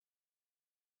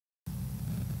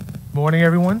Morning,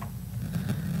 everyone.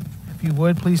 If you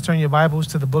would, please turn your Bibles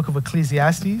to the book of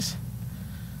Ecclesiastes.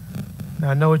 Now,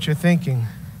 I know what you're thinking.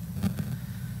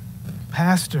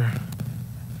 Pastor,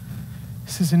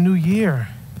 this is a new year.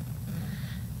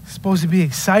 It's supposed to be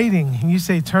exciting. And you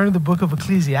say, turn to the book of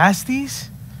Ecclesiastes?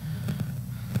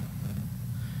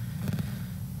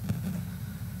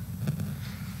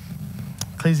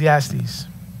 Ecclesiastes.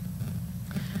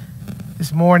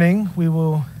 This morning, we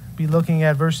will be looking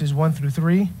at verses 1 through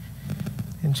 3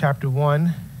 in chapter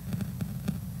 1.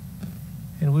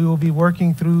 And we will be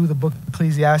working through the book of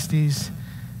Ecclesiastes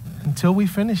until we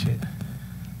finish it.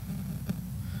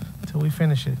 Until we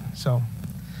finish it. So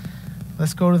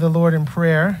let's go to the Lord in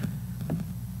prayer.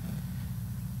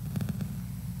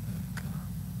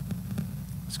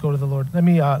 Let's go to the Lord. Let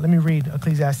me read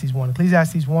Ecclesiastes 1.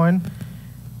 Ecclesiastes 1,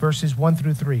 verses 1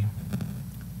 through 3.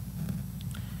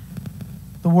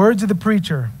 The words of the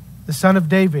preacher, the son of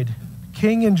David,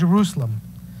 king in Jerusalem.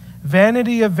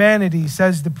 Vanity of vanities,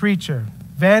 says the preacher.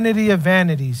 Vanity of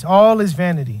vanities, all is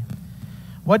vanity.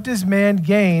 What does man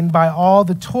gain by all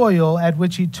the toil at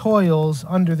which he toils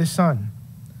under the sun?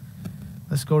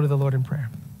 Let's go to the Lord in prayer.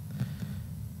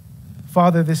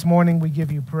 Father, this morning we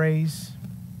give you praise.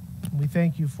 We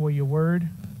thank you for your word,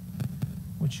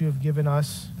 which you have given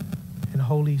us in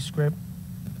holy script.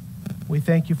 We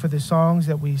thank you for the songs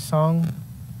that we sung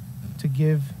to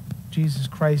give Jesus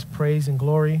Christ praise and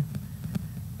glory,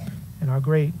 and our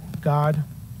great God,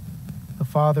 the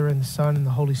Father and the Son and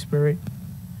the Holy Spirit.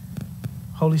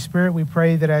 Holy Spirit, we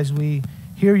pray that as we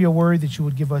hear your word, that you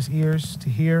would give us ears to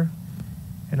hear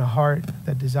and a heart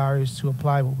that desires to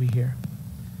apply what we hear.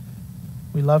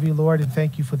 We love you, Lord, and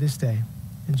thank you for this day.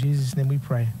 In Jesus' name we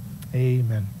pray.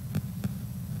 Amen.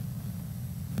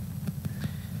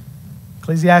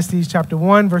 Ecclesiastes chapter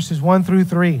 1, verses 1 through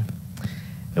 3.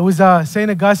 It was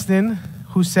St. Augustine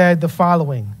who said the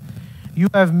following: You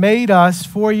have made us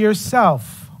for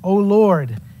yourself, O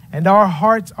Lord, and our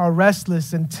hearts are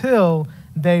restless until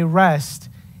they rest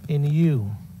in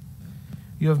you.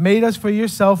 You have made us for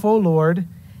yourself, O Lord,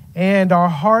 and our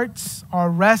hearts are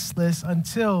restless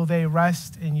until they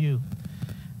rest in you.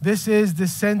 This is the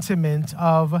sentiment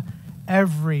of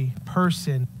every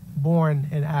person born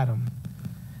in Adam.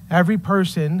 Every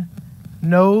person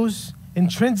knows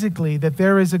intrinsically that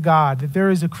there is a God, that there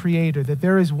is a creator, that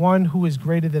there is one who is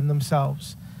greater than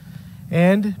themselves.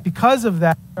 And because of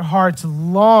that, their hearts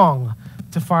long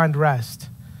to find rest.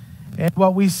 And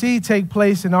what we see take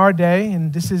place in our day,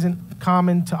 and this isn't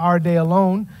common to our day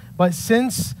alone, but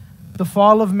since the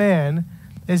fall of man,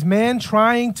 is man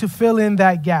trying to fill in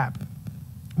that gap.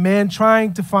 Man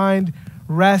trying to find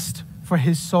rest for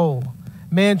his soul.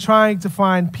 Man trying to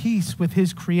find peace with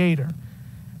his creator.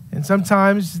 And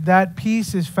sometimes that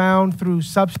peace is found through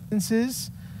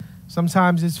substances.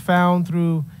 Sometimes it's found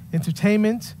through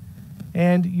entertainment,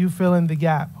 and you fill in the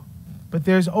gap. But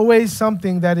there's always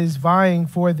something that is vying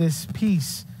for this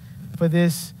peace, for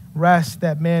this rest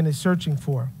that man is searching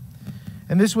for.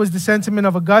 And this was the sentiment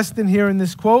of Augustine here in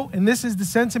this quote, and this is the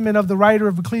sentiment of the writer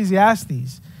of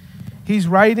Ecclesiastes. He's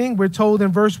writing, we're told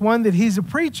in verse 1 that he's a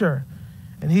preacher,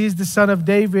 and he's the son of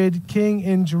David, king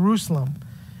in Jerusalem.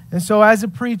 And so as a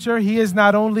preacher, he is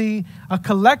not only a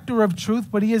collector of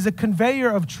truth, but he is a conveyor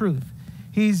of truth.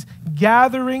 He's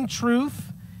gathering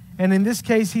truth, and in this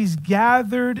case, he's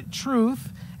gathered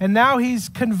truth, and now he's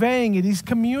conveying it. He's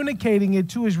communicating it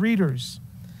to his readers.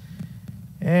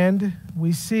 And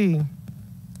we see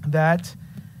that,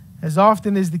 as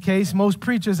often is the case, most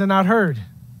preachers are not heard,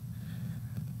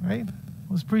 right?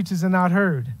 Most preachers are not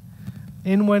heard.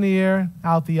 In one ear,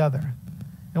 out the other.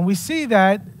 And we see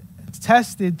that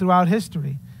tested throughout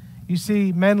history. You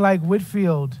see men like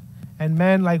Whitefield and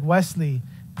men like Wesley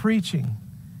preaching,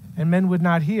 and men would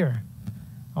not hear.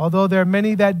 Although there are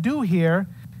many that do hear,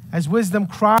 as wisdom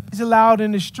cries aloud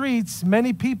in the streets,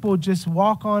 many people just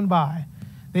walk on by.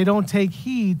 They don't take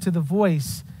heed to the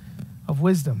voice of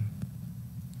wisdom.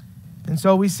 And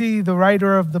so we see the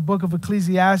writer of the book of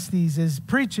Ecclesiastes is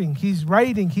preaching, he's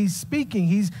writing, he's speaking,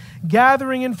 he's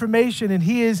gathering information, and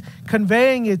he is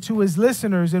conveying it to his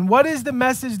listeners. And what is the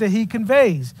message that he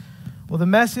conveys? Well, the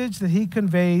message that he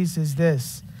conveys is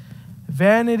this: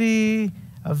 vanity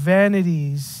of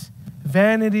vanities,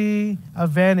 vanity of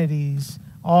vanities,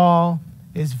 all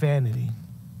is vanity.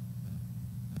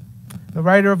 The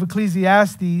writer of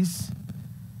Ecclesiastes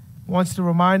wants to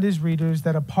remind his readers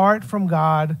that apart from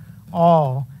God,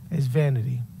 all is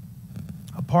vanity.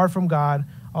 Apart from God,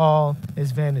 all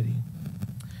is vanity.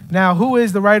 Now, who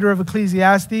is the writer of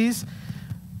Ecclesiastes?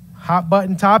 Hot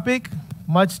button topic,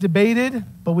 much debated,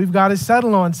 but we've got to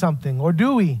settle on something, or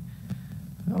do we?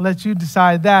 I'll let you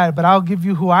decide that, but I'll give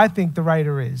you who I think the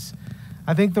writer is.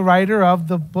 I think the writer of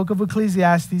the book of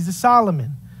Ecclesiastes is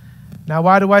Solomon. Now,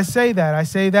 why do I say that? I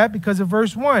say that because of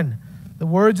verse 1. The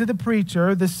words of the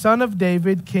preacher, the son of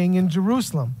David, king in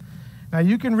Jerusalem. Now,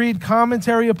 you can read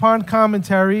commentary upon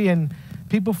commentary and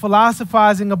people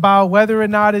philosophizing about whether or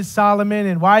not it's Solomon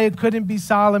and why it couldn't be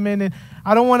Solomon. And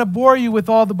I don't want to bore you with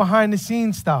all the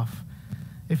behind-the-scenes stuff.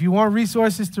 If you want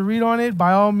resources to read on it,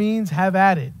 by all means, have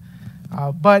at it.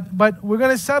 But we're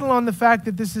going to settle on the fact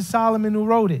that this is Solomon who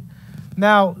wrote it.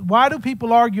 Now, why do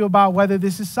people argue about whether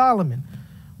this is Solomon?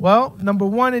 Well, number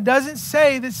one, it doesn't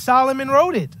say that Solomon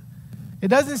wrote it. It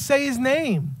doesn't say his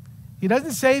name. He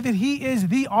doesn't say that he is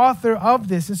the author of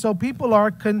this. And so people are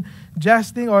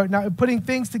congesting or not putting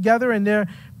things together, and they're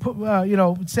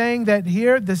saying that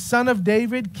here, the son of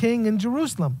David, king in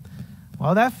Jerusalem.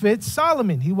 Well, that fits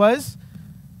Solomon. He was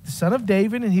the son of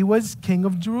David, and he was king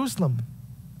of Jerusalem.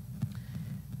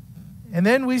 And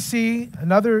then we see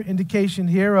another indication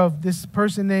here of this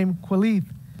person named Quilith.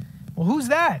 Well, who's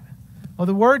that? Well,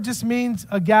 the word just means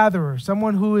a gatherer,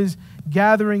 someone who is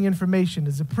gathering information,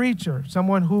 is a preacher,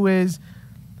 someone who is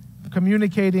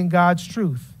communicating God's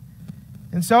truth.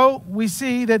 And so we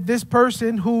see that this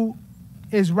person who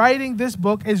is writing this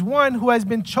book is one who has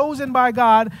been chosen by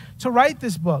God to write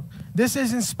this book. This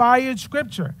is inspired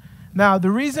scripture. Now,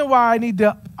 the reason why I need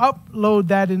to upload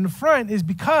that in the front is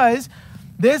because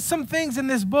there's some things in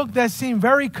this book that seem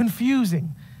very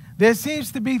confusing. There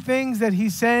seems to be things that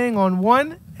he's saying on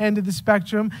one end of the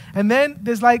spectrum, and then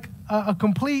there's like a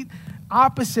complete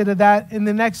opposite of that in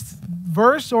the next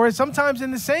verse, or sometimes in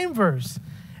the same verse.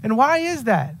 And why is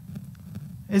that?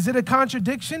 Is it a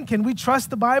contradiction? Can we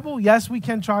trust the Bible? Yes, we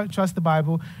can trust the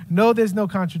Bible. No, there's no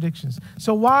contradictions.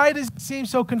 So why does it seem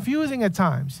so confusing at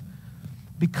times?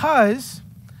 Because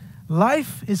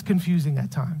life is confusing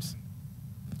at times.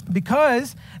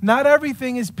 Because not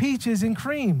everything is peaches and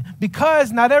cream.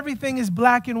 Because not everything is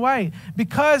black and white.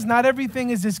 Because not everything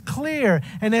is as clear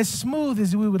and as smooth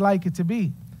as we would like it to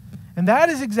be. And that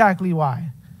is exactly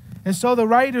why. And so the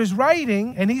writer is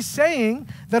writing, and he's saying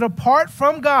that apart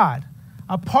from God,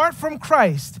 apart from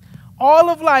Christ, all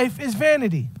of life is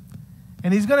vanity.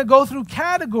 And he's going to go through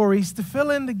categories to fill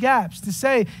in the gaps, to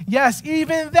say, yes,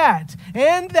 even that,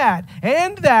 and that,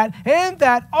 and that, and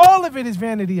that, all of it is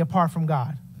vanity apart from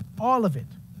God. All of it.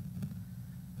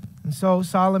 And so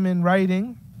Solomon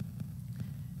writing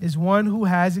is one who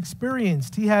has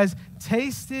experienced. He has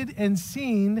tasted and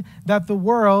seen that the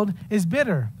world is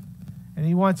bitter. And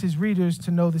he wants his readers to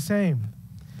know the same.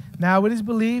 Now, it is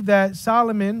believed that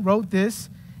Solomon wrote this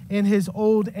in his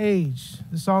old age.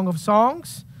 The Song of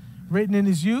Songs, written in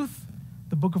his youth.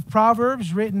 The book of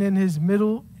Proverbs, written in his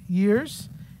middle years.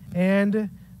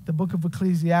 And the book of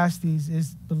Ecclesiastes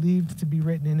is believed to be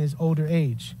written in his older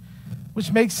age. Which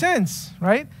makes sense,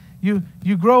 right? You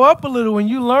grow up a little and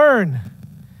you learn.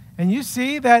 And you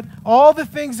see that all the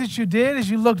things that you did as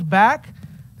you looked back,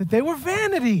 that they were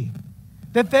vanity.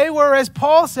 That they were, as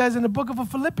Paul says in the book of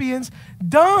Philippians,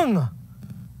 dung.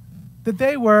 That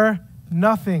they were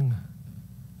nothing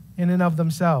in and of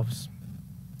themselves.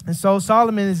 And so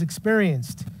Solomon is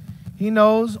experienced. He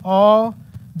knows all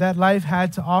that life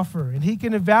had to offer. And he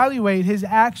can evaluate his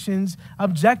actions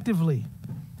objectively.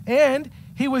 And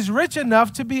he was rich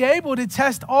enough to be able to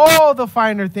test all the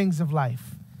finer things of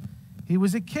life. He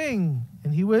was a king,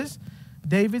 and he was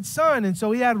David's son, and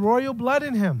so he had royal blood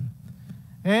in him.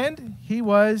 And he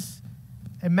was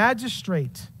a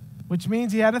magistrate, which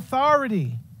means he had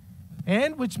authority,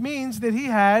 and which means that he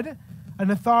had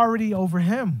an authority over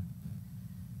him.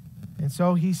 And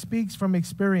so he speaks from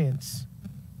experience.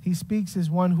 He speaks as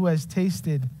one who has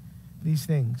tasted these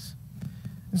things.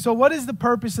 And so what is the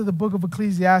purpose of the book of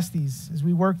Ecclesiastes as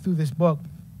we work through this book?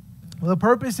 Well, the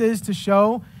purpose is to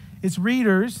show its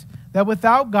readers that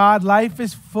without God, life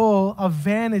is full of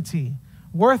vanity,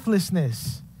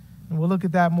 worthlessness. And we'll look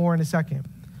at that more in a second.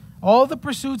 All the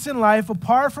pursuits in life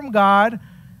apart from God,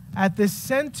 at the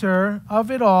center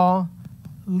of it all,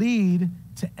 lead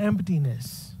to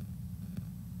emptiness.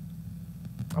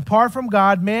 Apart from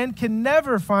God, man can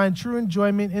never find true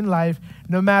enjoyment in life,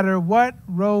 no matter what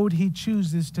road he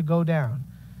chooses to go down.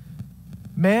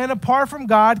 Man, apart from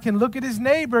God, can look at his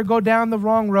neighbor go down the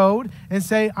wrong road and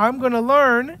say, I'm going to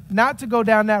learn not to go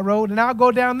down that road, and I'll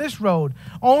go down this road,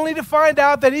 only to find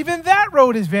out that even that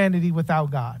road is vanity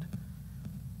without God.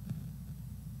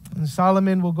 And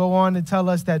Solomon will go on to tell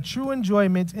us that true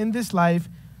enjoyment in this life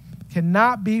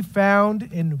cannot be found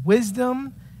in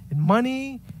wisdom, in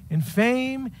money, in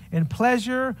fame, in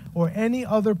pleasure, or any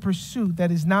other pursuit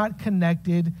that is not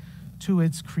connected to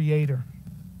its creator.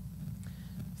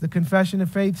 The Confession of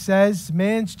Faith says,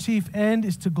 man's chief end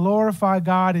is to glorify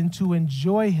God and to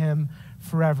enjoy him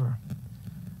forever.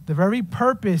 The very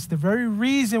purpose, the very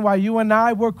reason why you and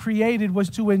I were created was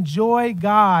to enjoy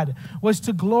God, was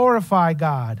to glorify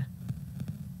God.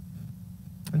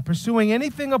 And pursuing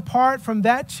anything apart from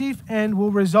that chief end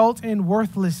will result in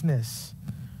worthlessness.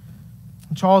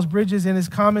 Charles Bridges in his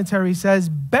commentary says,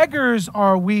 "Beggars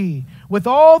are we, with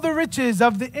all the riches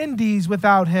of the Indies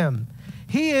without him.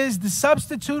 He is the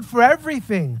substitute for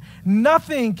everything.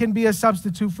 Nothing can be a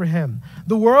substitute for him.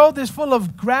 The world is full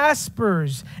of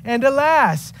graspers, and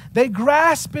alas, they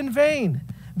grasp in vain.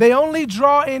 They only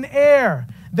draw in air.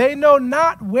 They know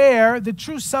not where the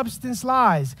true substance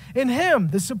lies. In him,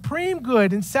 the supreme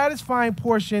good and satisfying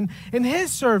portion, in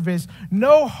his service,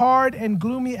 no hard and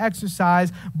gloomy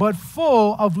exercise, but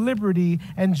full of liberty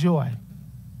and joy."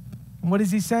 And what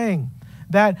is he saying?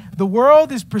 That the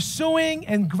world is pursuing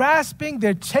and grasping,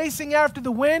 they're chasing after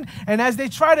the wind, and as they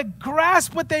try to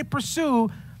grasp what they pursue,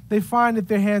 they find that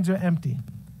their hands are empty.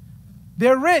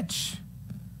 They're rich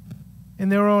in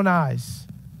their own eyes,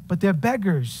 but they're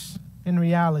beggars in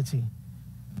reality.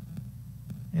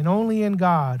 And only in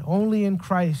God, only in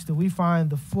Christ do we find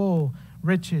the full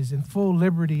riches and full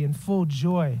liberty and full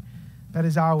joy that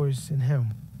is ours in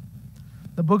him.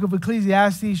 The book of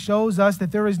Ecclesiastes shows us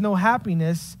that there is no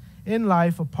happiness in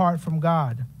life apart from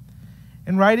God.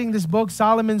 In writing this book,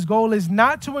 Solomon's goal is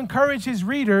not to encourage his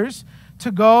readers to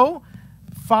go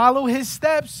follow his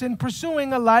steps in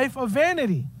pursuing a life of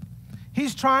vanity.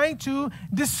 He's trying to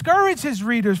discourage his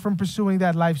readers from pursuing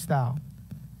that lifestyle.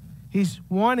 He's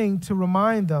wanting to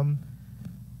remind them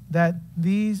that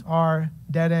these are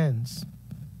dead ends.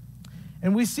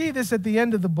 And we see this at the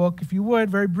end of the book. If you would,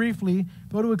 very briefly,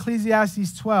 go to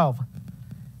Ecclesiastes 12.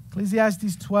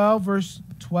 Ecclesiastes 12, verse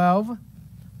 12.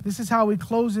 This is how he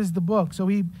closes the book. So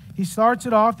he starts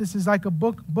it off. This is like a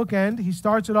bookend. He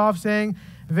starts it off saying,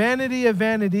 "Vanity of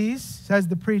vanities," says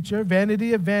the preacher,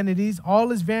 "vanity of vanities,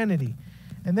 all is vanity."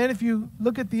 And then if you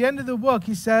look at the end of the book,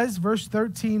 he says, verse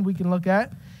 13 we can look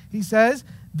at, he says,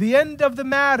 "The end of the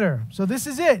matter." So this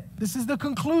is it. This is the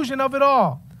conclusion of it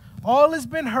all. "All has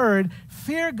been heard.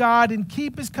 Fear God and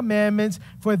keep his commandments,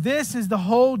 for this is the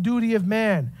whole duty of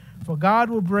man. For God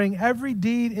will bring every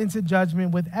deed into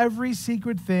judgment with every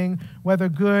secret thing, whether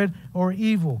good or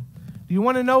evil." Do you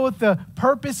want to know what the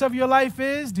purpose of your life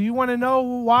is? Do you want to know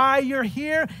why you're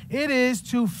here? It is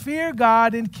to fear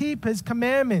God and keep his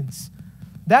commandments.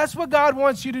 That's what God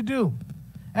wants you to do.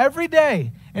 Every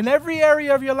day, in every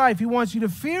area of your life, he wants you to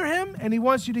fear him and he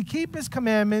wants you to keep his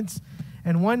commandments.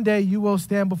 And one day you will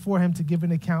stand before him to give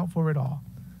an account for it all.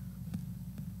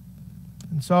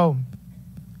 And so,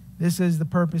 this is the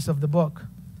purpose of the book.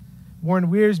 Warren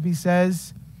Wiersbe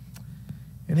says,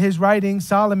 in his writing,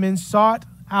 Solomon sought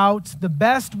out the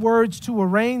best words to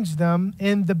arrange them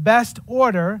in the best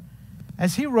order.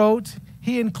 As he wrote,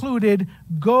 he included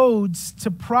goads to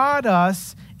prod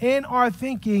us in our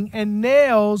thinking and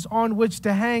nails on which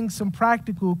to hang some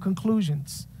practical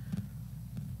conclusions.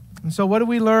 And so what do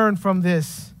we learn from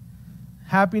this?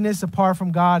 Happiness apart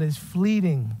from God is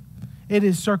fleeting. It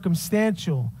is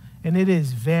circumstantial. And it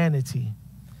is vanity.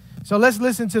 So let's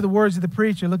listen to the words of the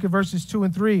preacher. Look at verses 2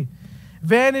 and 3.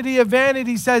 "Vanity of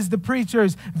vanities," says the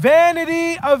preachers.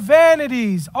 "Vanity of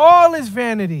vanities, all is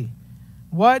vanity.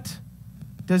 What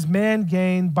does man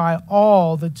gain by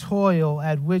all the toil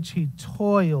at which he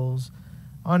toils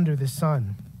under the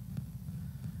sun?"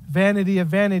 Vanity of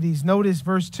vanities. Notice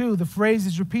verse 2. The phrase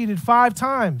is repeated 5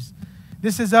 times.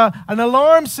 This is an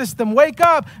alarm system. Wake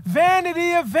up.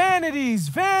 Vanity of vanities.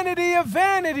 Vanity of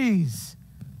vanities.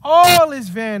 All is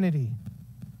vanity.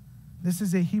 This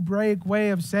is a Hebraic way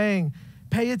of saying,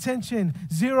 pay attention,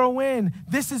 zero in.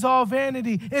 This is all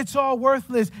vanity. It's all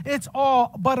worthless. It's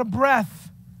all but a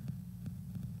breath.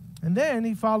 And then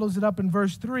he follows it up in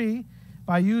verse 3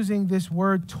 by using this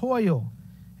word toil.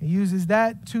 He uses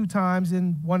that 2 times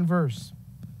in one verse.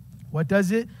 What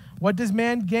does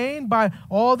man gain by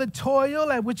all the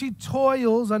toil at which he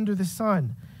toils under the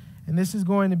sun? And this is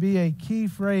going to be a key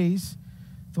phrase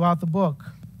throughout the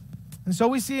book. And so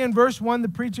we see in verse 1, the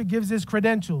preacher gives his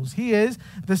credentials. He is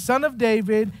the son of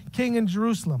David, king in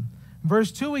Jerusalem.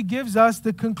 Verse 2, he gives us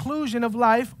the conclusion of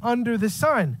life under the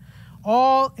sun.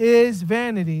 All is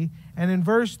vanity. And in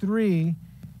verse 3,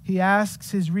 he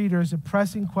asks his readers a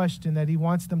pressing question that he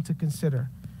wants them to consider.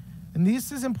 And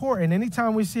this is important.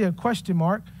 Anytime we see a question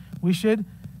mark, we should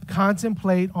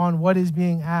contemplate on what is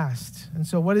being asked. And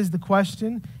so what is the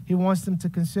question he wants them to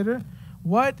consider?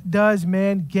 What does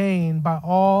man gain by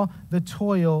all the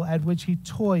toil at which he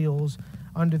toils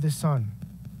under the sun?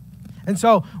 And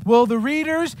so, will the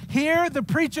readers hear the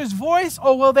preacher's voice,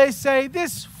 or will they say,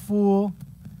 this fool,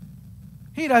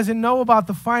 he doesn't know about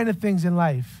the finer things in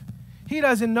life. He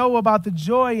doesn't know about the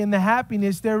joy and the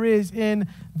happiness there is in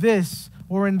this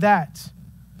or in that.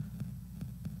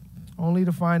 Only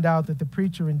to find out that the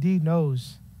preacher indeed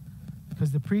knows,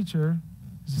 because the preacher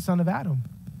is the son of Adam.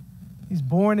 He's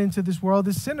born into this world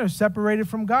as sinners, separated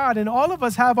from God. And all of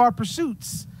us have our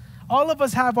pursuits. All of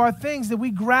us have our things that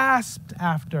we grasped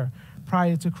after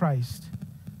prior to Christ.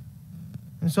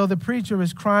 And so the preacher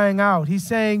is crying out. He's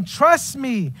saying, trust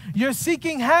me, you're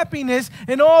seeking happiness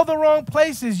in all the wrong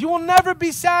places. You will never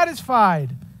be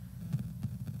satisfied.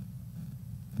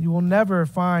 You will never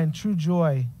find true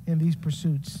joy in these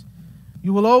pursuits.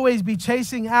 You will always be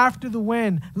chasing after the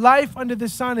wind. Life under the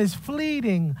sun is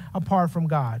fleeting apart from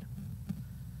God.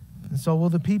 And so will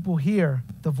the people hear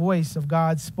the voice of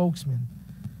God's spokesman.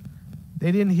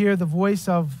 They didn't hear the voice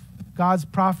of God's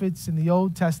prophets in the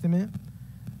Old Testament.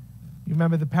 You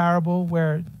remember the parable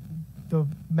where the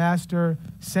master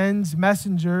sends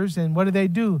messengers, and what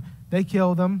do? They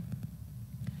kill them.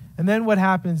 And then what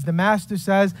happens? The master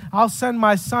says, I'll send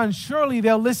my son. Surely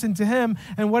they'll listen to him.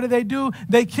 And what do?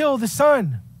 They kill the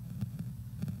son.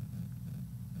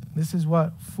 This is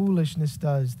what foolishness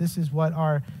does. This is what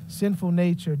our sinful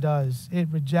nature does. It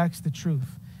rejects the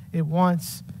truth. It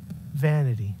wants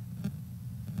vanity.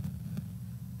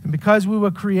 And because we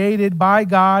were created by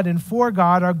God and for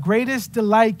God, our greatest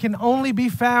delight can only be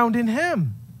found in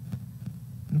him.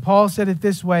 And Paul said it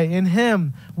this way, in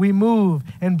him we move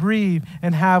and breathe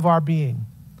and have our being.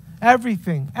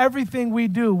 Everything we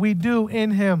do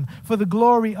in him, for the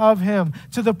glory of him,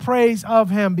 to the praise of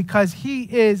him, because he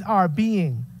is our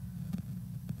being.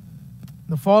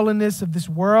 The fallenness of this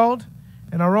world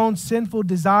and our own sinful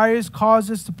desires cause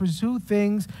us to pursue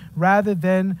things rather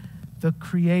than the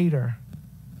Creator.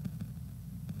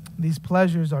 These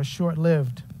pleasures are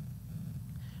short-lived.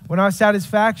 When our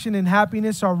satisfaction and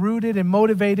happiness are rooted and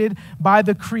motivated by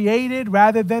the created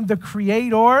rather than the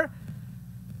Creator,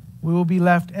 we will be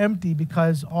left empty,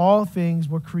 because all things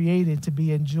were created to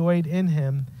be enjoyed in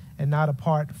him and not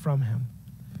apart from him.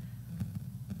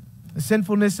 The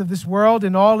sinfulness of this world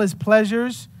and all its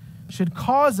pleasures should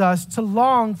cause us to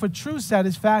long for true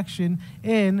satisfaction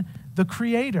in the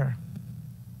Creator.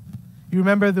 You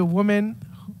remember the woman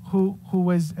who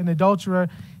was an adulterer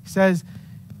says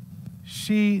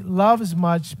she loves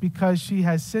much because she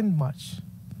has sinned much.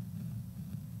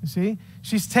 You see?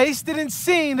 She's tasted and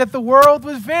seen that the world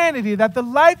was vanity, that the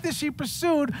life that she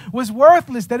pursued was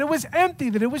worthless, that it was empty,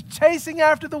 that it was chasing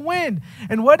after the wind.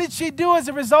 And what did she do as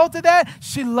a result of that?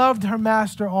 She loved her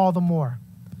master all the more.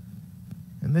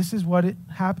 And this is what it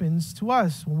happens to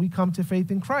us when we come to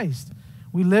faith in Christ.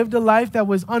 We lived a life that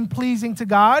was unpleasing to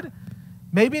God,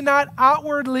 maybe not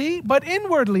outwardly, but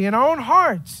inwardly in our own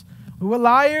hearts. We were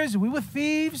liars, we were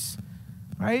thieves,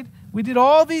 right? We did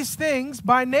all these things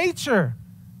by nature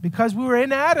because we were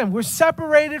in Adam. We're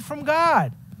separated from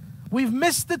God. We've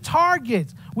missed the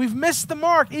target. We've missed the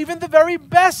mark. Even the very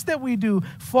best that we do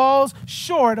falls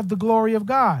short of the glory of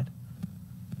God.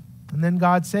 And then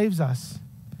God saves us.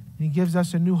 He gives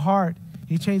us a new heart.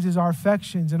 He changes our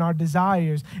affections and our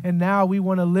desires. And now we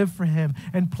want to live for him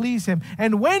and please him.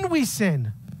 And when we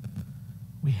sin,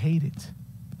 we hate it.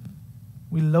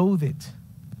 We loathe it.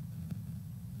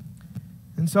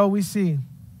 And so we see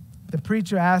the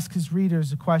preacher asks his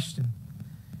readers a question.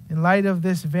 In light of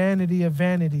this vanity of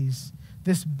vanities,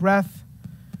 this breath,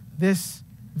 this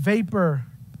vapor,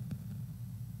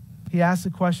 he asks a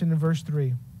question in verse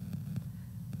 3.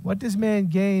 What does man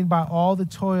gain by all the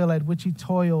toil at which he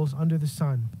toils under the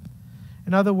sun?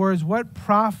 In other words, what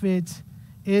profit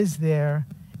is there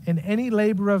in any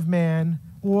labor of man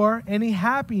or any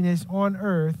happiness on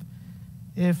earth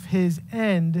if his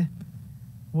end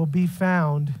will be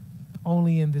found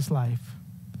only in this life?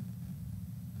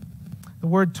 The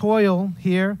word toil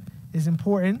here is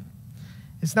important.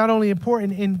 It's not only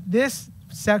important in this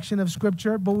section of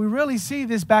Scripture, but we really see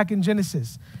this back in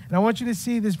Genesis. And I want you to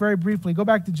see this very briefly. Go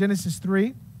back to Genesis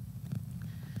 3.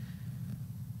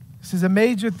 This is a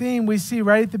major theme we see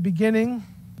right at the beginning,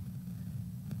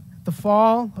 the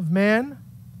fall of man.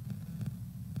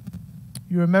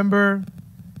 You remember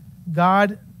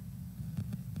God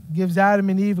gives Adam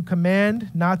and Eve a command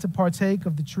not to partake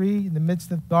of the tree in the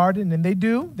midst of the garden, and they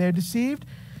do. They're deceived.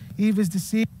 Eve is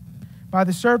deceived by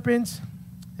the serpent,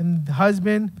 and the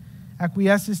husband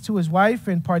acquiesces to his wife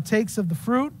and partakes of the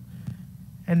fruit.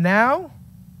 And now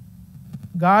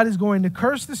God is going to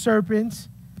curse the serpent,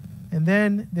 and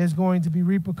then there's going to be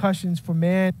repercussions for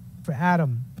man, for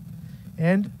Adam.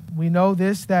 And we know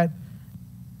this, that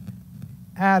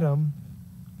Adam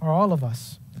are all of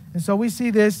us. And so we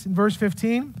see this in verse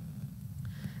 15.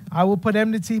 I will put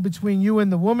enmity between you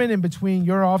and the woman, and between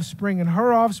your offspring and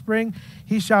her offspring.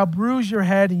 He shall bruise your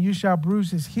head, and you shall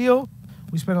bruise his heel.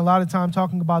 We spent a lot of time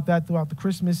talking about that throughout the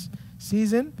Christmas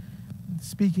season.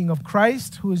 Speaking of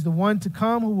Christ, who is the one to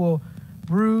come, who will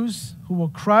bruise, who will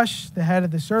crush the head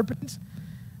of the serpent.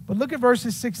 But look at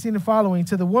verses 16 and following.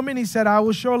 To the woman he said, I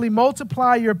will surely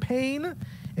multiply your pain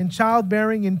in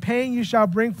childbearing. In pain you shall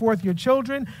bring forth your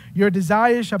children. Your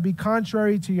desire shall be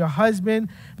contrary to your husband,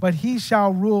 but he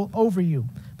shall rule over you.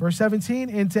 Verse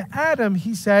 17, and to Adam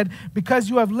he said,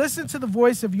 because you have listened to the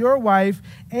voice of your wife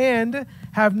and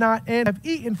have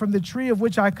eaten from the tree of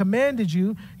which I commanded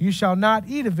you, you shall not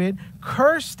eat of it.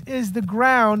 Cursed is the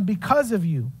ground because of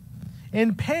you.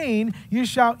 In pain you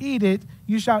shall eat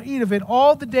of it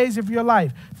all the days of your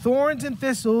life. Thorns and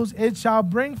thistles it shall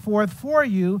bring forth for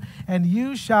you, and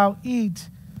you shall eat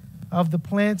of the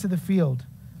plants of the field.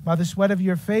 By the sweat of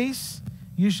your face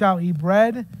you shall eat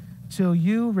bread till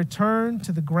you return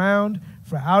to the ground,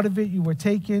 for out of it you were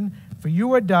taken, for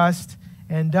you are dust,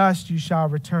 and dust you shall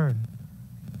return.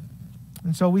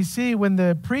 And so we see when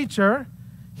the preacher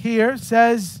here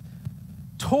says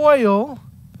toil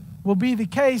will be the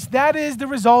case, that is the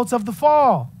results of the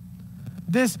fall.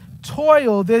 This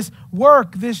toil, this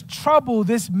work, this trouble,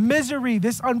 this misery,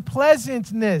 this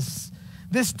unpleasantness,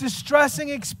 this distressing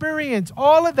experience,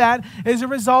 all of that is a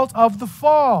result of the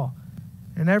fall.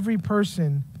 And every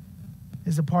person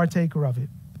is a partaker of it.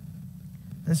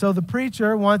 And so the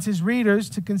preacher wants his readers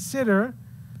to consider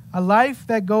a life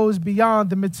that goes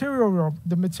beyond the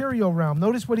material realm.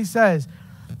 Notice what he says.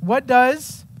 What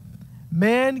does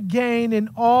man gain in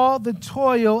all the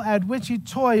toil at which he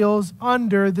toils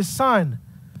under the sun?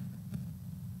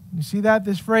 You see that?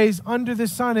 This phrase, under the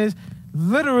sun, is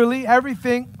literally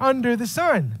everything under the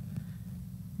sun.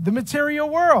 The material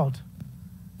world,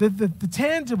 the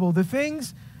tangible, the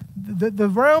things, the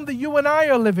realm that you and I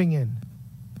are living in.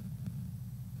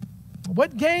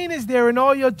 What gain is there in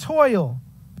all your toil,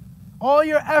 all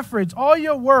your efforts, all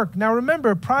your work? Now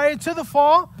remember, prior to the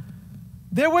fall,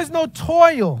 there was no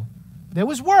toil. There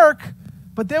was work,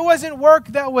 but there wasn't work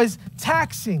that was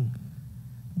taxing.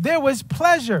 There was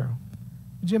pleasure.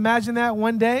 Would you imagine that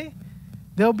one day?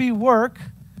 There'll be work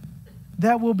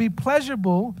that will be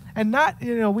pleasurable, and not,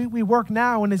 we work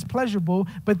now and it's pleasurable,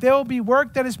 but there will be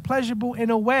work that is pleasurable in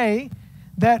a way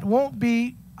that won't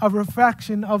be a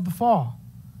reflection of the fall.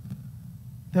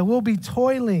 That we'll be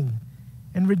toiling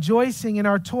and rejoicing in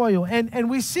our toil. And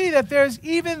we see that there's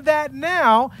even that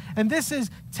now, and this is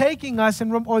taking us,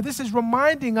 or this is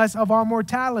reminding us of our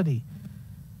mortality.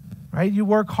 Right? You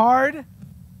work hard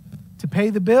to pay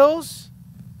the bills.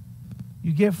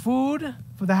 You get food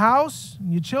for the house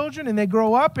and your children, and they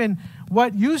grow up, and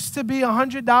what used to be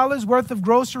 $100 worth of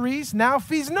groceries now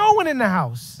feeds no one in the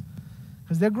house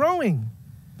because they're growing.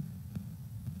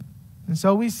 And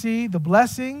so we see the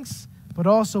blessings, but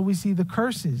also we see the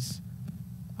curses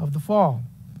of the fall.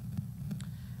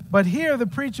 But here the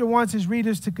preacher wants his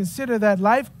readers to consider that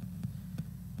life,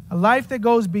 a life that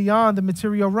goes beyond the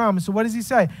material realm. So what does he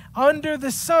say? Under the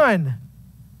sun,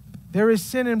 there is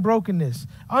sin and brokenness.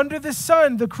 Under the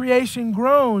sun, the creation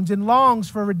groans and longs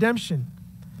for redemption.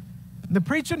 And the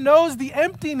preacher knows the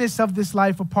emptiness of this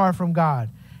life apart from God.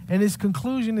 And his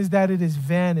conclusion is that it is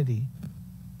vanity.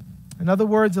 In other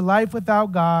words, a life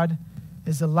without God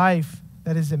is a life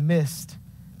that is a mist.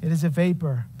 It is a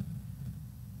vapor.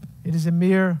 It is a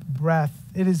mere breath.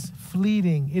 It is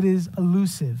fleeting. It is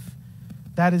elusive.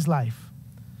 That is life.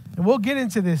 And we'll get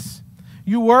into this.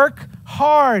 You work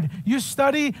hard, you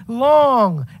study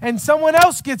long, and someone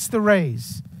else gets the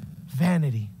raise.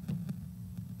 Vanity.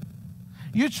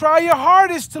 You try your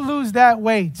hardest to lose that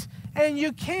weight, and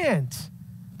you can't.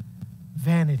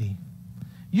 Vanity.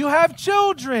 You have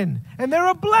children, and they're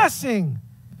a blessing.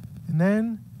 And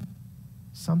then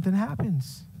something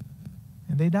happens,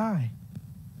 and they die.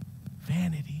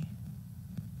 Vanity.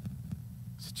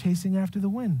 It's chasing after the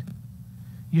wind.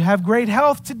 You have great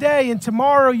health today, and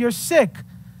tomorrow you're sick.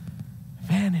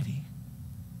 Vanity.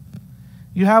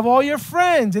 You have all your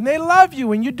friends, and they love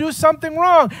you, and you do something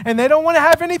wrong, and they don't want to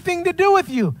have anything to do with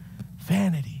you.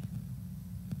 Vanity.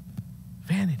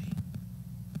 Vanity.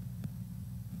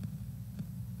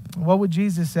 What would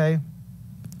Jesus say?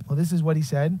 Well, this is what he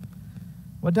said.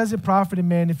 What does it profit a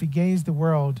man if he gains the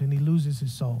world and he loses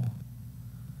his soul?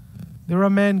 There are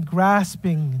men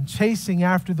grasping and chasing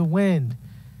after the wind,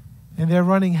 and they're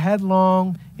running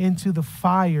headlong into the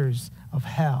fires of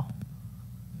hell.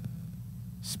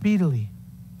 Speedily.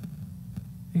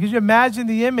 Because you imagine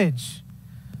the image.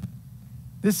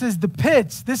 This is the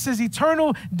pits. This is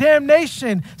eternal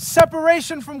damnation,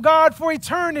 separation from God for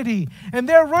eternity. And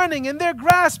they're running, and they're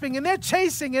grasping, and they're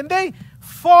chasing, and they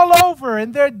fall over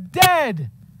and they're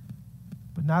dead.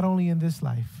 But not only in this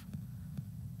life,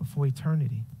 but for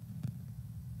eternity.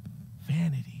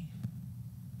 Vanity.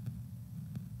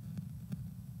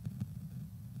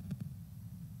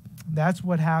 That's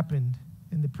what happened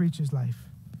in the preacher's life.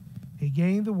 He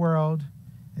gained the world,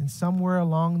 and somewhere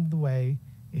along the way,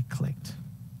 it clicked.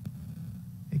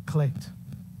 It clicked.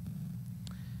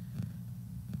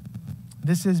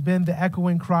 This has been the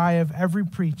echoing cry of every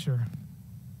preacher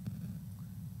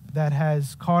that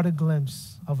has caught a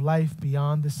glimpse of life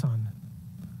beyond the sun.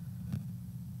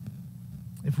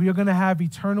 If we are going to have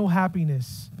eternal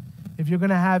happiness, if you're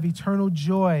going to have eternal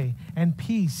joy and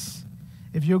peace,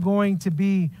 if you're going to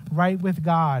be right with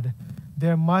God,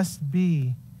 there must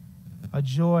be a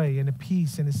joy and a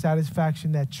peace and a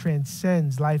satisfaction that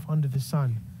transcends life under the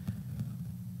sun.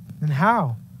 And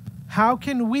how? How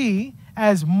can we,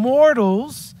 as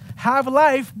mortals, have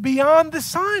life beyond the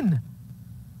sun?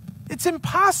 It's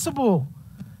impossible.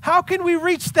 How can we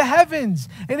reach the heavens?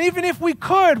 And even if we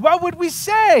could, what would we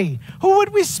say? Who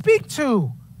would we speak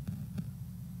to?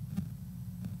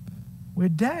 We're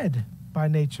dead by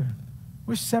nature.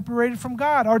 We're separated from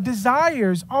God. Our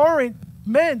desires aren't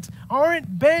bent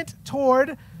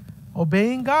toward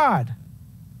obeying God.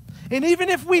 And even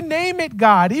if we name it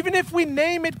God, even if we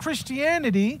name it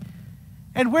Christianity,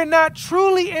 and we're not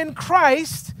truly in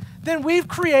Christ, then we've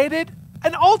created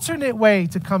an alternate way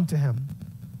to come to him.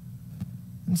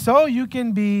 And so you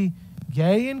can be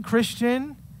gay and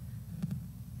Christian.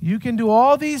 You can do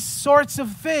all these sorts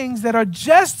of things that are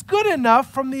just good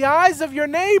enough from the eyes of your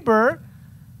neighbor,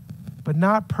 but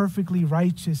not perfectly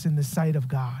righteous in the sight of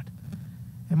God.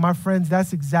 And my friends,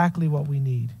 that's exactly what we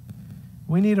need.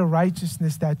 We need a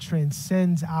righteousness that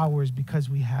transcends ours because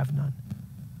we have none.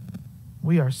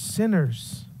 We are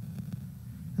sinners.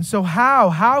 And so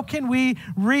how can we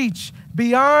reach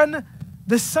beyond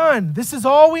the sun? This is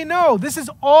all we know. This is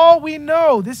all we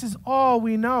know. This is all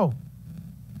we know.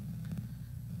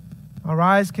 Our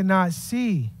eyes cannot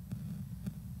see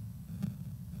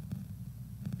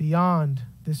beyond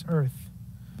this earth.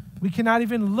 We cannot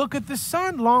even look at the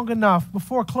sun long enough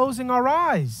before closing our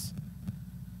eyes.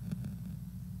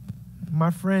 My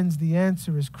friends, the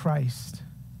answer is Christ.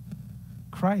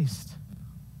 Christ.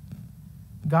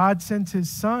 God sent his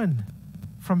Son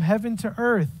from heaven to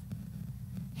earth.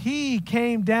 He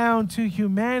came down to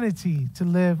humanity to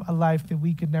live a life that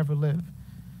we could never live.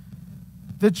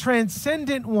 The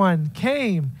transcendent one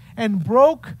came and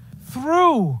broke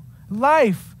through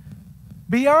life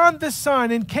beyond the sun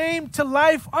and came to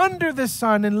life under the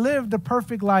sun and lived the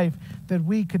perfect life that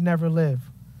we could never live.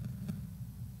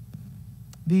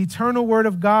 The eternal Word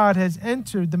of God has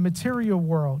entered the material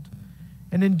world.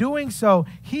 And in doing so,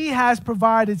 he has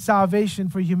provided salvation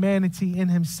for humanity in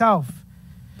himself.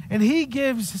 And he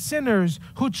gives sinners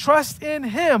who trust in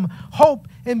him hope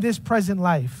in this present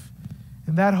life.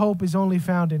 And that hope is only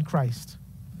found in Christ.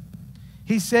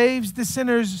 He saves the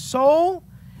sinner's soul,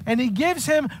 and he gives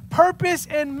him purpose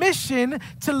and mission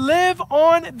to live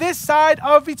on this side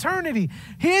of eternity.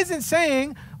 He isn't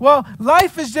saying, well,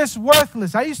 life is just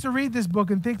worthless. I used to read this book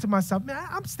and think to myself, man,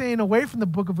 I'm staying away from the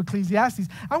book of Ecclesiastes.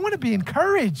 I want to be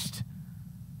encouraged.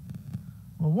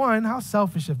 Well, one, how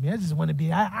selfish of me. I just want to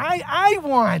be, I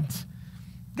want.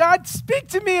 God, speak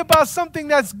to me about something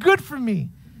that's good for me.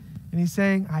 And he's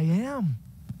saying, I am.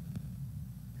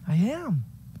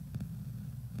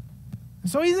 And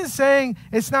so he isn't saying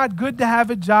it's not good to have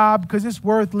a job because it's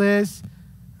worthless.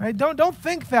 Right? Don't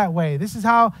think that way. This is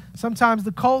how sometimes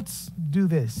the cults do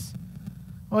this.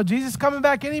 Well, Jesus coming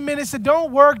back any minute said,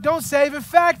 don't work, don't save. In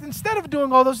fact, instead of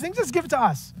doing all those things, just give it to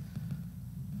us.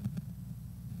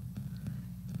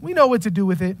 We know what to do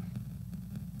with it.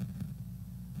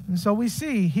 And so we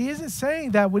see, he isn't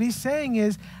saying that. What he's saying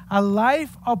is a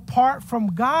life apart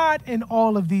from God in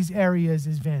all of these areas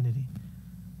is vanity.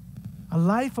 A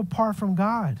life apart from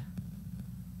God.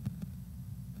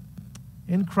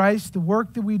 In Christ, the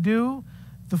work that we do,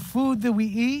 the food that we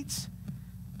eat,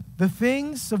 the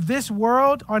things of this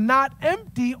world are not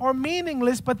empty or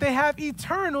meaningless, but they have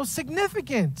eternal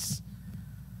significance.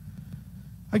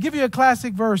 I'll give you a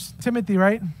classic verse, Timothy,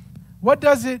 right? What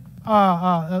does it,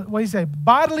 what do you say?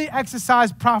 Bodily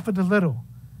exercise profit a little.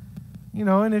 You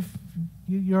know, and if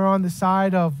you're on the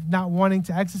side of not wanting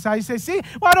to exercise, you say, see,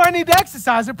 why do I need to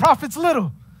exercise? It profits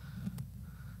little.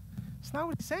 It's not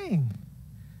what he's saying.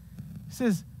 He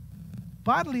says,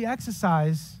 bodily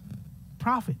exercise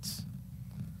profits,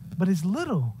 but it's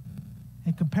little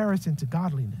in comparison to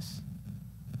godliness.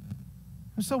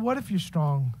 And so what if you're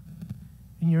strong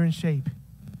and you're in shape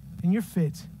and you're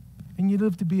fit and you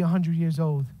live to be 100 years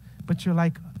old, but you're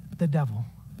like the devil?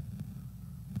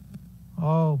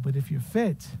 Oh, but if you're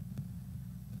fit,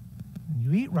 and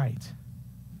you eat right,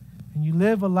 and you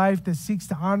live a life that seeks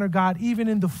to honor God even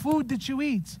in the food that you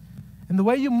eat and the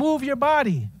way you move your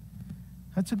body,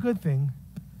 that's a good thing.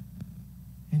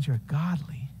 And you're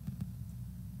godly.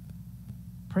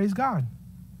 Praise God.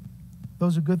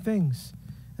 Those are good things.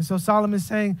 And so Solomon's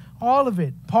saying all of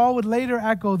it. Paul would later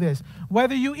echo this.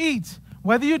 Whether you eat,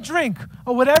 whether you drink,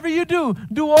 or whatever you do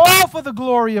all for the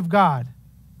glory of God.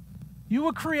 You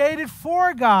were created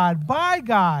for God, by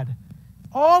God.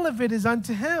 All of it is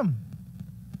unto him.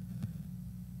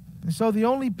 And so the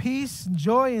only peace,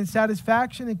 joy, and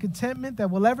satisfaction and contentment that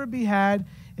will ever be had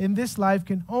in this life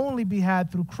can only be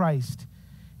had through Christ.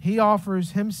 He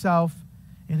offers himself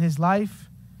in his life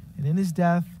and in his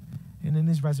death and in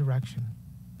his resurrection.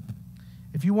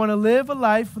 If you want to live a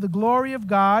life for the glory of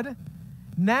God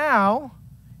now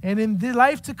and in the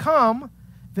life to come,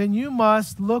 then you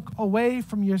must look away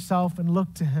from yourself and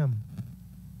look to him.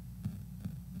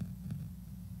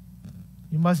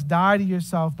 You must die to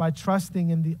yourself by trusting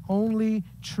in the only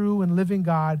true and living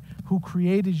God who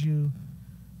created you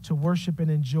to worship and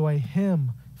enjoy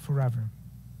him forever.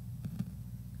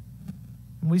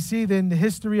 And we see then the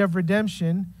history of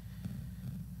redemption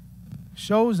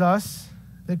shows us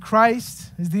that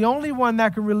Christ is the only one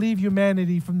that can relieve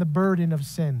humanity from the burden of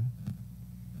sin.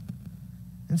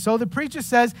 And so the preacher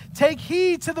says, take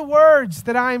heed to the words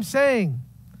that I am saying.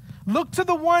 Look to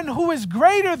the one who is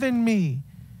greater than me.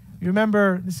 You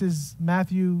remember, this is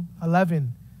Matthew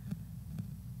 11.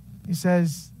 He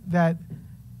says that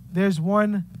there's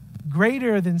one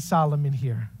greater than Solomon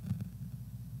here.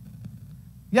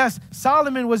 Yes,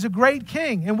 Solomon was a great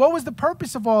king. And what was the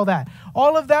purpose of all that?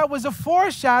 All of that was a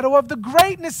foreshadow of the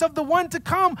greatness of the one to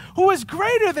come who is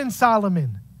greater than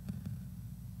Solomon.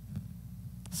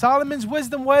 Solomon's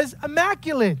wisdom was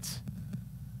immaculate.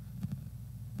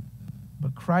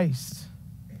 But Christ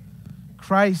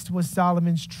was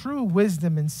Solomon's true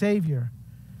wisdom and Savior.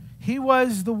 He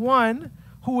was the one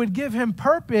who would give him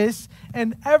purpose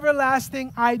and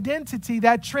everlasting identity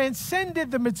that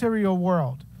transcended the material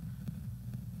world.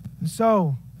 And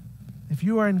so, if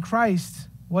you are in Christ,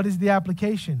 what is the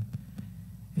application?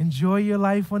 Enjoy your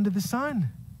life under the sun.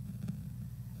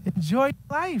 Enjoy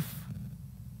life.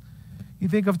 You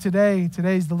think of today,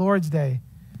 today's the Lord's Day.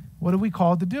 What are we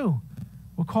called to do?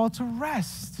 We're called to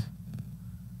rest.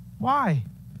 Why?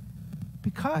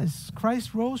 Because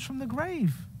Christ rose from the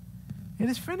grave. It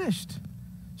is finished.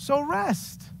 So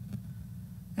rest.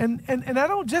 And I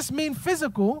don't just mean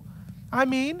physical, I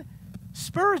mean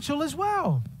spiritual as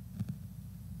well.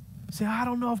 Say, I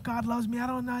don't know if God loves me. I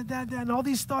don't know that, and all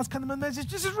these thoughts come to my message.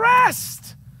 Just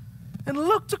rest and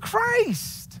look to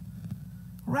Christ.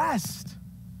 Rest.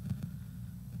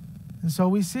 And so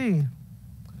we see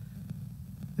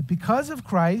that because of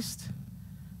Christ,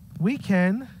 we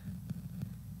can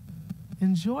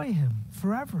enjoy him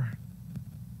forever.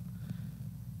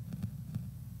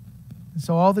 And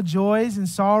so all the joys and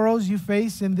sorrows you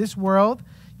face in this world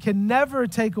can never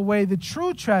take away the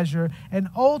true treasure and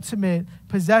ultimate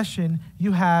possession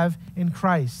you have in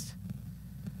Christ.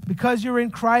 Because you're in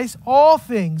Christ, all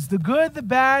things, the good, the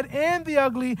bad, and the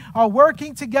ugly, are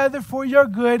working together for your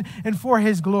good and for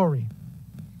his glory.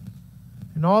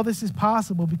 And all this is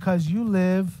possible because you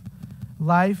live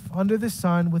life under the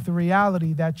sun with a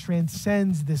reality that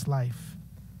transcends this life.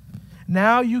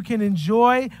 Now you can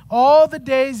enjoy all the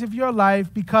days of your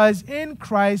life because in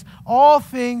Christ, all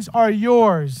things are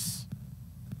yours.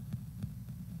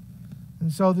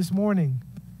 And so this morning,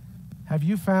 have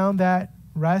you found that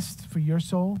rest for your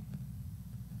soul?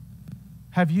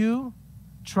 Have you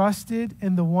trusted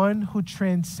in the one who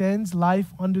transcends life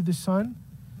under the sun?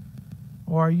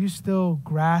 Or are you still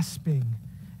grasping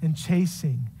and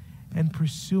chasing and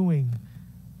pursuing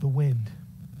the wind?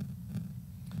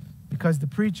 Because the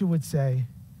preacher would say,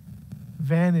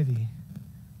 vanity,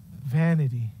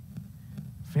 vanity,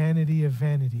 vanity of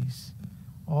vanities.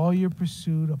 All your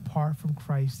pursuit apart from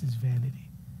Christ is vanity.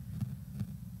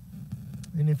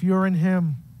 And if you're in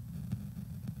him,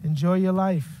 enjoy your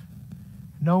life,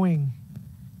 knowing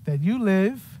that you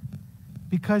live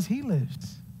because he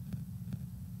lives.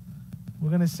 We're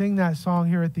going to sing that song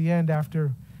here at the end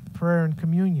after prayer and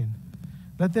communion.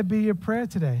 Let that be your prayer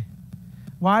today.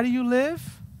 Why do you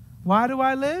live? Why do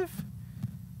I live?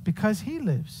 Because he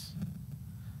lives.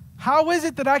 How is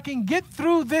it that I can get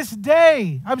through this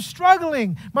day? I'm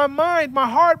struggling. My mind, my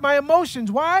heart, my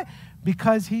emotions. Why?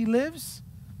 Because he lives,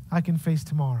 I can face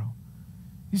tomorrow.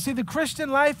 You see, the Christian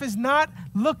life is not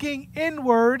looking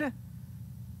inward.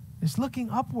 It's looking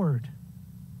upward.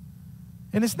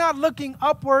 And it's not looking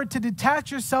upward to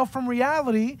detach yourself from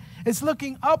reality. It's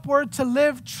looking upward to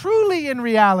live truly in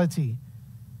reality.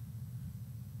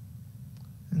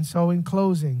 And so in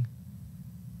closing,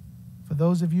 for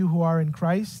those of you who are in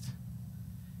Christ,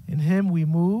 in him we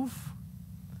move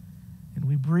and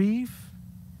we breathe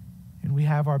and we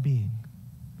have our being.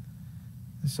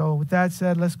 And so with that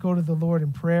said, let's go to the Lord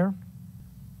in prayer.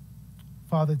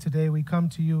 Father, today we come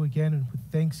to you again with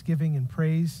thanksgiving and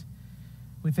praise.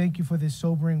 We thank you for this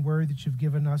sobering word that you've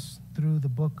given us through the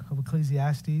book of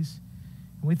Ecclesiastes.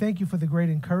 And we thank you for the great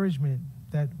encouragement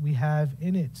that we have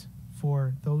in it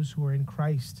for those who are in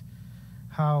Christ,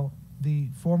 how the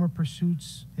former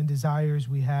pursuits and desires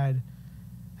we had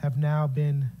have now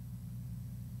been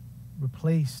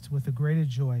replaced with a greater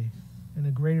joy and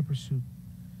a greater pursuit.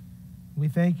 We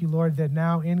thank you, Lord, that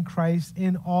now in Christ,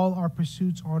 in all our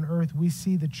pursuits on earth, we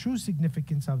see the true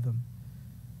significance of them.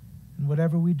 And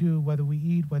whatever we do, whether we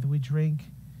eat, whether we drink,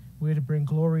 we're to bring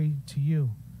glory to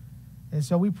you. And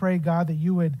so we pray, God, that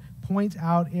you would point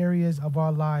out areas of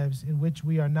our lives in which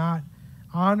we are not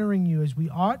honoring you as we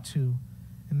ought to,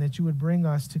 and that you would bring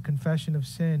us to confession of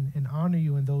sin and honor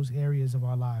you in those areas of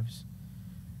our lives,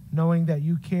 knowing that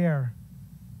you care,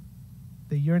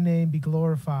 that your name be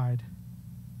glorified.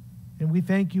 And we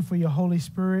thank you for your Holy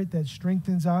Spirit that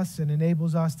strengthens us and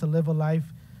enables us to live a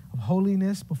life of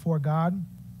holiness before God.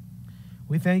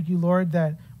 We thank you, Lord,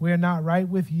 that we are not right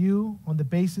with you on the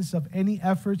basis of any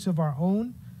efforts of our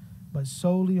own, but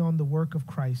solely on the work of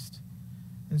Christ.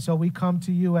 And so we come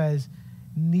to you as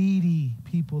needy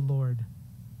people, Lord,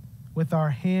 with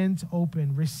our hands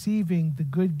open, receiving the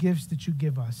good gifts that you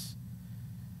give us.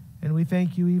 And we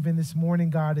thank you even this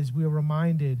morning, God, as we are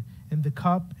reminded in the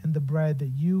cup and the bread that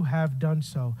you have done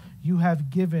so. You have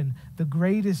given the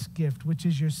greatest gift, which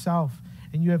is yourself,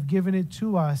 and you have given it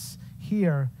to us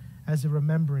here as a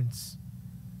remembrance.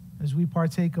 As we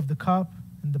partake of the cup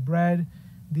and the bread,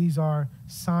 these are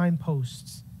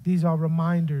signposts. These are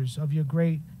reminders of your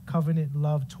great covenant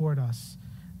love toward us,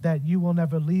 that you will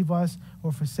never leave us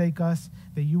or forsake us,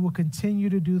 that you will continue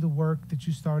to do the work that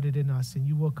you started in us, and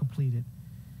you will complete it.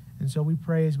 And so we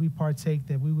pray as we partake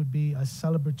that we would be a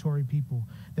celebratory people,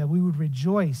 that we would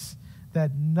rejoice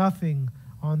that nothing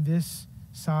on this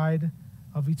side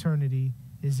of eternity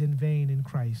is in vain in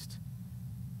Christ.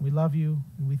 We love you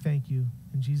and we thank you.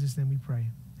 In Jesus' name we pray.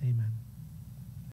 Amen.